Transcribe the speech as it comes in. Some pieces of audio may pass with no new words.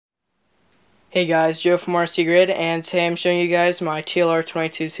Hey guys, Joe from RC Grid, and today I'm showing you guys my TLR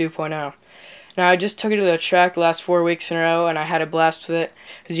 22 2.0. Now I just took it to the track the last 4 weeks in a row and I had a blast with it.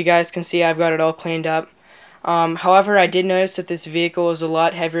 As you guys can see, I've got it all cleaned up. However, I did notice that this vehicle is a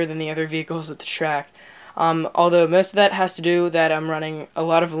lot heavier than the other vehicles at the track. Although most of that has to do with that I'm running a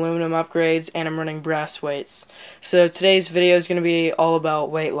lot of aluminum upgrades and I'm running brass weights. So today's video is going to be all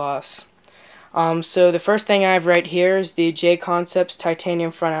about weight loss. So the first thing I have right here is the J-Concepts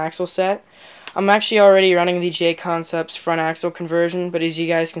titanium front axle set. I'm actually already running the J-Concepts front axle conversion, but as you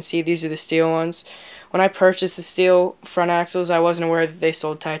guys can see, these are the steel ones. When I purchased the steel front axles, I wasn't aware that they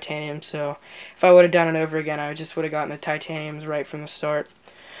sold titanium, so if I would have done it over again, I just would have gotten the titaniums right from the start.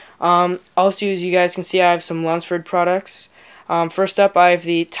 Also, as you guys can see, I have some Lunsford products. First up, I have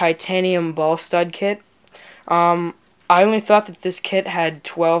the titanium ball stud kit. I only thought that this kit had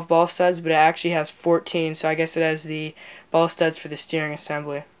 12 ball studs, but it actually has 14, so I guess it has the ball studs for the steering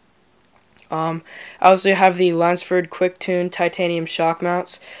assembly. I also have the Lunsford Quick Tune titanium shock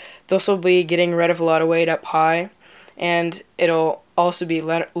mounts. This will be getting rid of a lot of weight up high, and it'll also be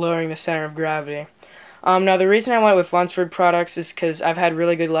lowering the center of gravity. Now the reason I went with Lunsford products is because I've had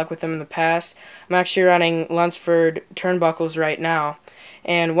really good luck with them in the past. I'm actually running Lunsford turnbuckles right now,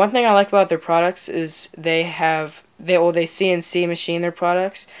 and one thing I like about their products is they CNC machine their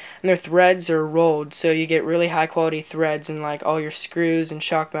products, and their threads are rolled, so you get really high quality threads in like all your screws and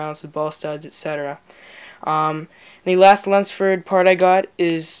shock mounts, and ball studs, etc. The last Lunsford part I got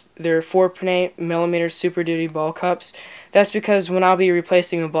is their 4.8mm Super Duty ball cups. That's because when I'll be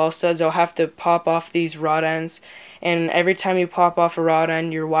replacing the ball studs, I'll have to pop off these rod ends, and every time you pop off a rod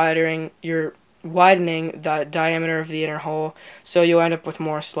end, you're widening the diameter of the inner hole, so you'll end up with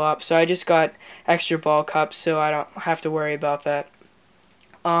more slop. So I just got extra ball cups so I don't have to worry about that.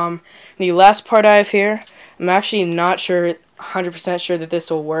 The last part I have here, I'm actually not 100% sure that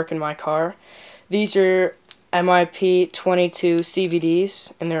this will work in my car. These are MIP 22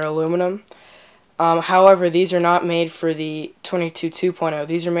 CVDs, and they're aluminum. However, these are not made for the 22 2.0.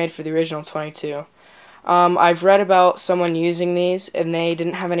 These are made for the original 22. I've read about someone using these, and they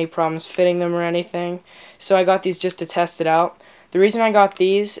didn't have any problems fitting them or anything, so I got these just to test it out. The reason I got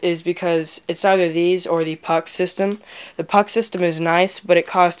these is because it's either these or the puck system. The puck system is nice, but it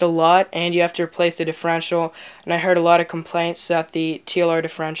costs a lot, and you have to replace the differential, and I heard a lot of complaints that the TLR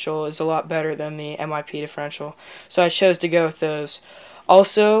differential is a lot better than the MIP differential, so I chose to go with those.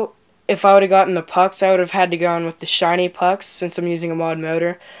 Also, if I would have gotten the pucks, I would have had to go on with the shiny pucks since I'm using a mod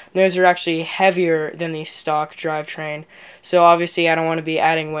motor. Those are actually heavier than the stock drivetrain, so obviously I don't want to be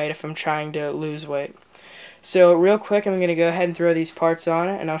adding weight if I'm trying to lose weight. So real quick, I'm going to go ahead and throw these parts on,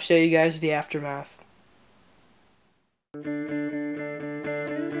 and I'll show you guys the aftermath.